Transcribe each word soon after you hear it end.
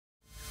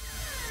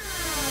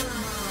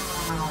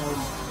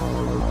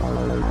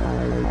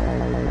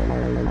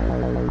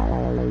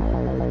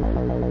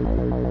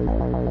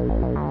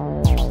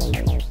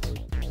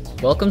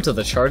Welcome to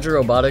the Charger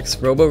Robotics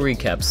Robo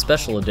Recap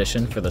Special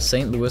Edition for the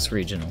St. Louis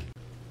Regional.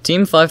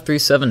 Team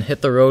 537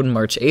 hit the road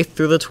March 8th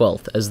through the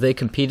 12th as they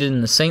competed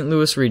in the St.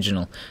 Louis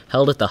Regional,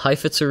 held at the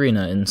Heifetz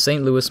Arena in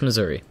St. Louis,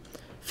 Missouri.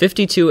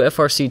 52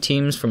 FRC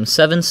teams from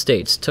 7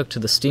 states took to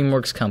the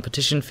Steamworks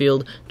competition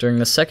field during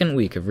the second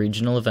week of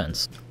regional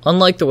events.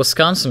 Unlike the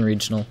Wisconsin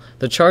Regional,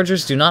 the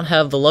Chargers do not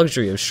have the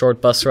luxury of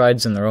short bus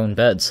rides in their own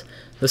beds.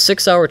 The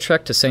 6-hour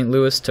trek to St.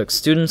 Louis took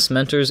students,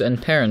 mentors,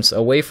 and parents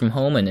away from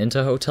home and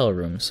into hotel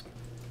rooms.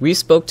 We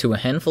spoke to a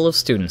handful of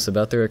students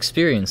about their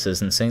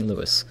experiences in St.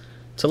 Louis.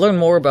 To learn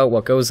more about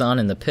what goes on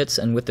in the pits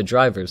and with the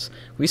drivers,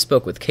 we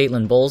spoke with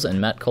Caitlin Bowles and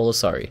Matt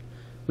Colasari.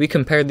 We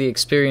compared the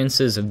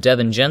experiences of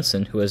Devin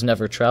Jensen, who has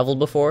never traveled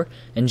before,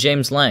 and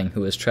James Lang,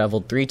 who has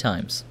traveled 3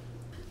 times.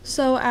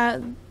 So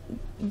at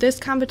this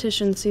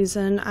competition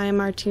season, I am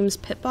our team's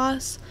pit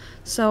boss,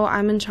 so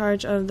I'm in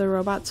charge of the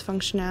robot's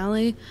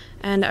functionality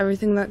and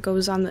everything that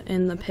goes on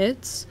in the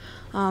pits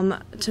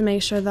to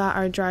make sure that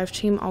our drive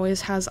team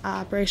always has an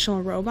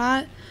operational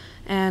robot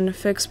and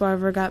fix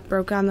whatever got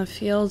broke on the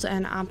field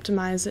and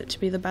optimize it to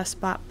be the best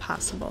spot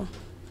possible.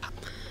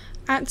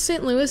 At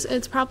St. Louis,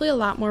 it's probably a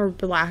lot more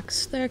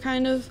relaxed there,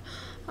 kind of.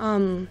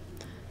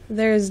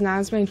 There's not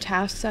as many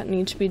tasks that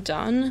need to be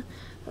done.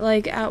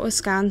 Like at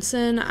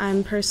Wisconsin,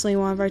 I'm personally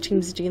one of our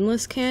team's Dean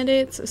List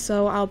candidates,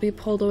 so I'll be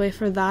pulled away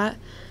for that.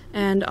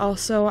 And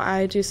also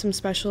I do some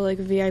special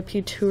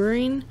VIP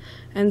touring,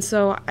 and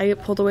so I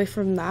get pulled away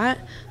from that.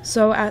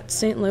 So at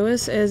St.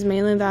 Louis is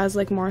mainly that I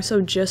was more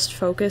so just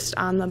focused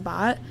on the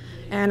bot,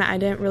 and I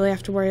didn't really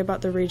have to worry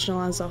about the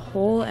regional as a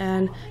whole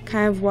and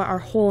kind of what our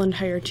whole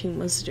entire team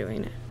was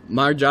doing.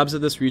 My jobs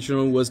at this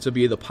regional was to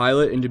be the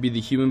pilot and to be the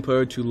human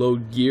player to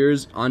load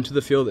gears onto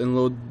the field and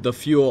load the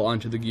fuel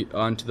onto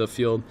the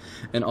field,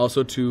 and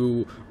also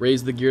to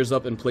raise the gears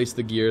up and place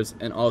the gears.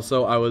 And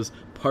also I was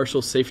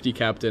partial safety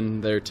captain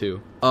there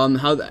too.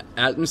 How the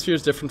atmosphere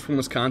is different from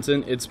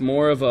Wisconsin, it's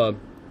more of a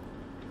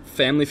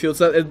family feel.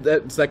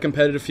 It's that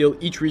competitive feel.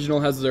 Each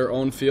regional has their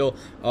own feel.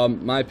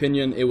 My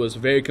opinion, it was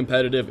very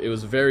competitive. It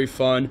was very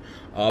fun.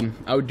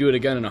 I would do it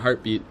again in a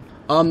heartbeat.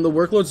 The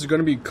workloads is going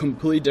to be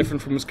completely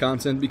different from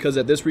Wisconsin because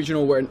at this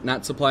regional we're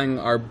not supplying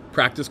our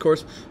practice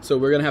course, so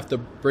we're going to have to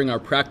bring our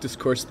practice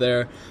course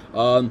there,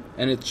 and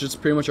it's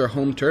just pretty much our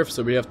home turf,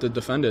 so we have to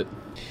defend it.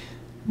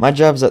 My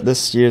jobs at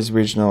this year's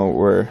regional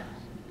were,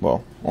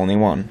 well, only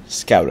one,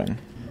 scouting.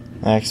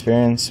 My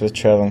experience with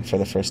traveling for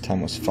the first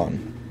time was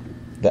fun.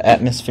 The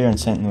atmosphere in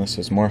St. Louis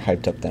was more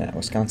hyped up than at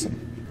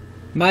Wisconsin.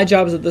 My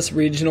jobs at this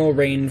regional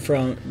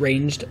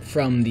ranged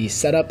from the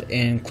setup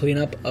and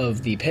cleanup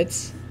of the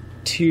pits,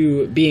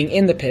 to being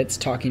in the pits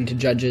talking to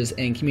judges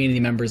and community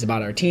members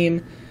about our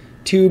team,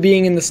 to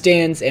being in the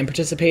stands and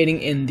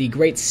participating in the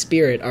great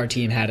spirit our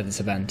team had at this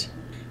event.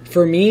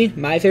 For me,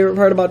 my favorite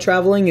part about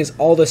traveling is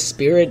all the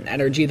spirit and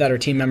energy that our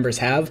team members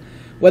have,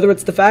 whether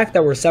it's the fact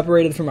that we're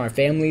separated from our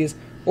families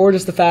or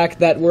just the fact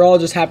that we're all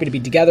just happy to be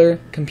together,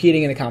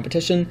 competing in a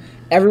competition.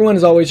 Everyone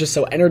is always just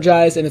so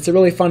energized, and it's a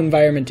really fun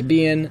environment to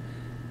be in,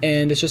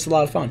 and it's just a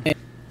lot of fun.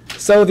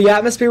 So the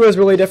atmosphere was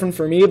really different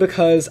for me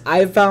because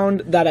I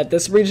found that at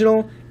this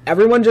regional,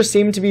 everyone just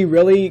seemed to be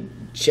really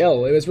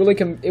chill. It was really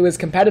it was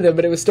competitive,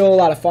 but it was still a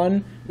lot of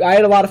fun. I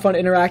had a lot of fun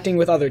interacting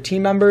with other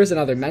team members and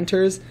other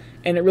mentors,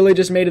 and it really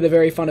just made it a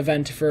very fun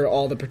event for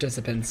all the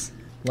participants.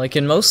 Like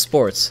in most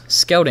sports,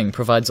 scouting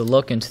provides a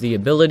look into the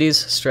abilities,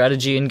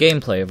 strategy, and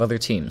gameplay of other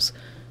teams.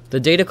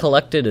 The data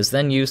collected is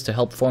then used to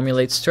help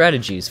formulate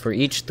strategies for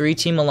each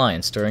 3-team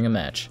alliance during a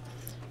match.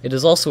 It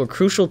is also a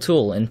crucial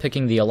tool in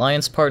picking the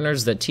alliance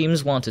partners that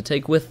teams want to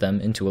take with them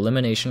into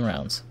elimination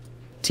rounds.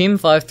 Team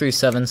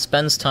 537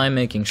 spends time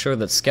making sure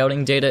that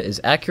scouting data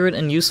is accurate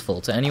and useful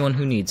to anyone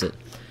who needs it.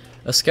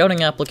 A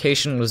scouting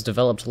application was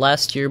developed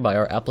last year by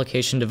our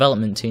application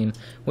development team,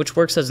 which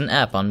works as an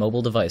app on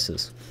mobile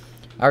devices.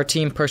 Our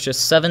team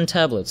purchased 7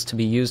 tablets to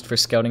be used for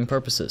scouting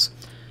purposes.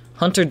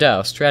 Hunter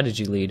Dow,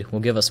 strategy lead, will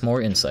give us more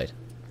insight.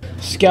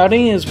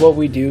 Scouting is what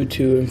we do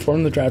to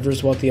inform the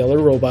drivers what the other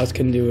robots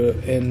can do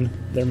in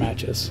their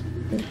matches.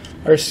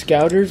 Our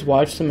scouters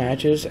watch the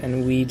matches,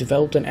 and we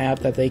developed an app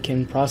that they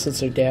can process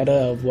their data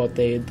of what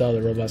the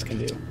other robots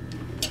can do.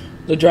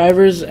 The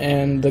drivers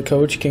and the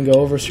coach can go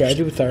over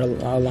strategy with our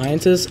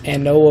alliances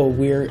and know what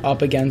we're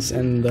up against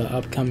in the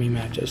upcoming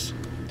matches.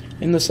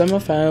 In the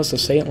semifinals of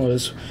St.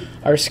 Louis,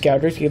 our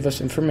scouters gave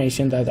us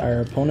information that our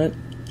opponent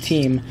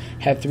team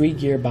had 3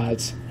 gear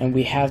bots, and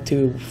we have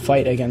to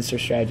fight against their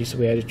strategy, so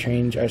we had to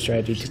change our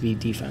strategy to be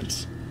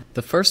defense.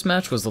 The first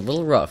match was a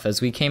little rough as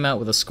we came out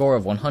with a score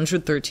of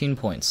 113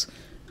 points.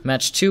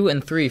 Match 2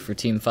 and 3 for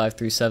Team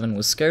 537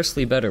 was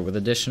scarcely better with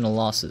additional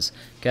losses,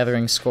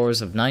 gathering scores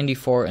of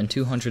 94 and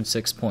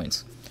 206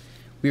 points.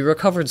 We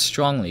recovered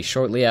strongly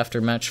shortly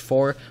after Match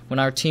 4 when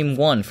our team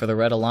won for the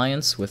Red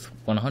Alliance with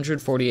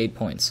 148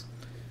 points.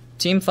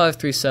 Team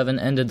 537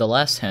 ended the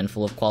last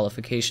handful of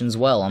qualifications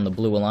well on the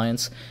Blue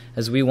Alliance,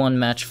 as we won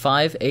match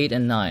 5, 8,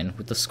 and 9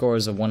 with the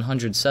scores of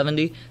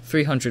 170,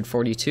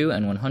 342,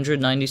 and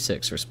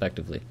 196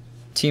 respectively.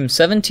 Team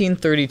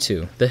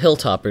 1732, the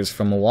Hilltoppers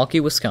from Milwaukee,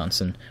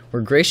 Wisconsin,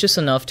 were gracious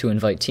enough to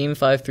invite Team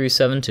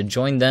 537 to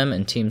join them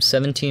and Team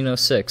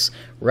 1706,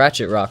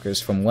 Ratchet Rockers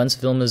from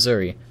Wentzville,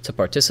 Missouri, to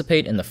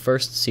participate in the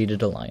first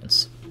seeded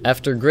alliance.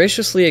 After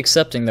graciously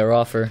accepting their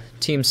offer,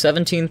 Team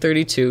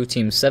 1732,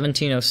 Team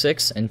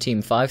 1706, and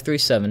Team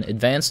 537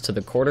 advanced to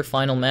the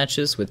quarterfinal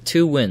matches with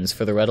 2 wins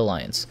for the Red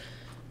Alliance.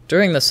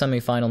 During the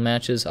semifinal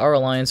matches, our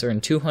alliance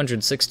earned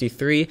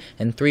 263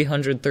 and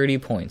 330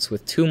 points,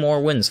 with 2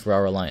 more wins for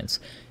our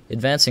alliance,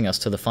 advancing us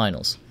to the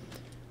finals.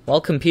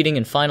 While competing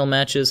in final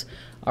matches,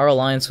 our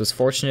alliance was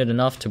fortunate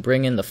enough to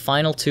bring in the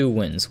final 2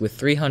 wins with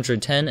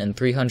 310 and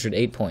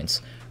 308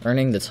 points,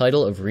 earning the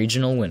title of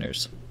regional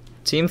winners.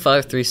 Team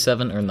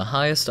 537 earned the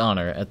highest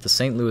honor at the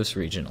St. Louis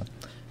Regional.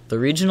 The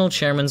Regional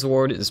Chairman's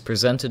Award is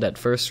presented at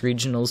First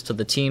Regionals to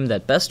the team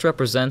that best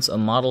represents a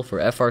model for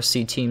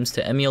FRC teams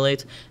to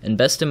emulate and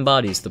best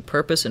embodies the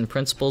purpose and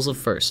principles of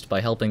First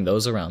by helping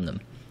those around them.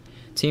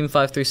 Team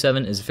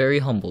 537 is very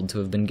humbled to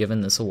have been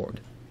given this award.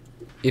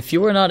 If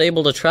you are not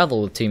able to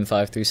travel with Team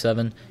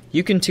 537,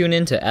 you can tune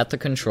in to At the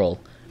Control,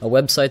 a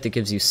website that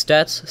gives you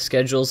stats,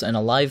 schedules, and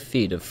a live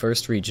feed of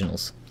First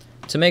Regionals.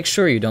 To make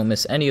sure you don't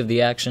miss any of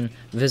the action,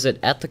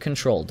 visit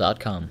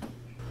atthecontrol.com.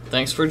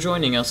 Thanks for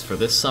joining us for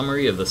this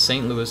summary of the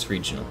St. Louis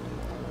Regional.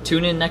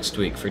 Tune in next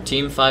week for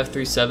Team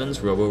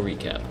 537's Robo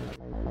Recap.